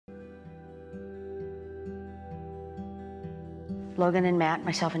Logan and Matt,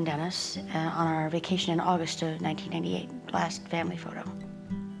 myself and Dennis, on our vacation in August of 1998. Last family photo.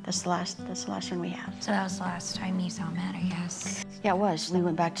 That's the last one we have. So that was the last time you saw Matt, I guess. Yeah, it was. We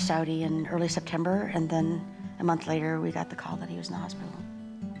went back to Saudi in early September, and then a month later, we got the call that he was in the hospital.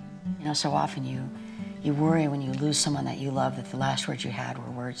 You know, so often you worry when you lose someone that you love that the last words you had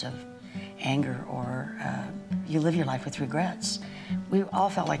were words of anger, or you live your life with regrets. We all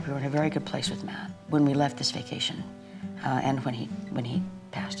felt like we were in a very good place with Matt when we left this vacation, and when he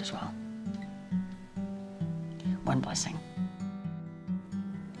passed as well. One blessing.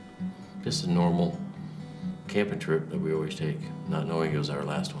 Just a normal camping trip that we always take, not knowing it was our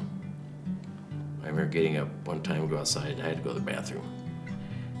last one. I remember getting up one time to go outside, and I had to go to the bathroom.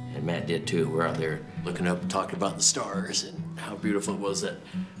 And Matt did too. We're out there looking up and talking about the stars and how beautiful it was, that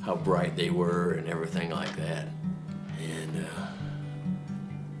how bright they were and everything like that. And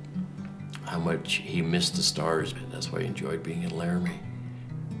how much he missed the stars. That's why he enjoyed being in Laramie.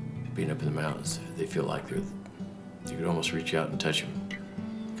 Being up in the mountains, they feel like you could almost reach out and touch them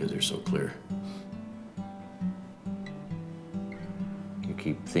because they're so clear. You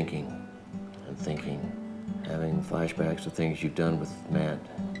keep thinking and thinking, having flashbacks of things you've done with Matt,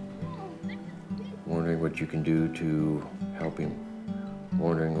 wondering what you can do to help him,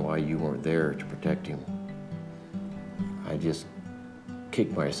 wondering why you weren't there to protect him. I just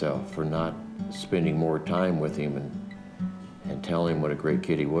kicked myself for not spending more time with him and telling him what a great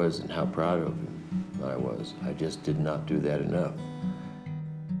kid he was and how proud of him I was. I just did not do that enough.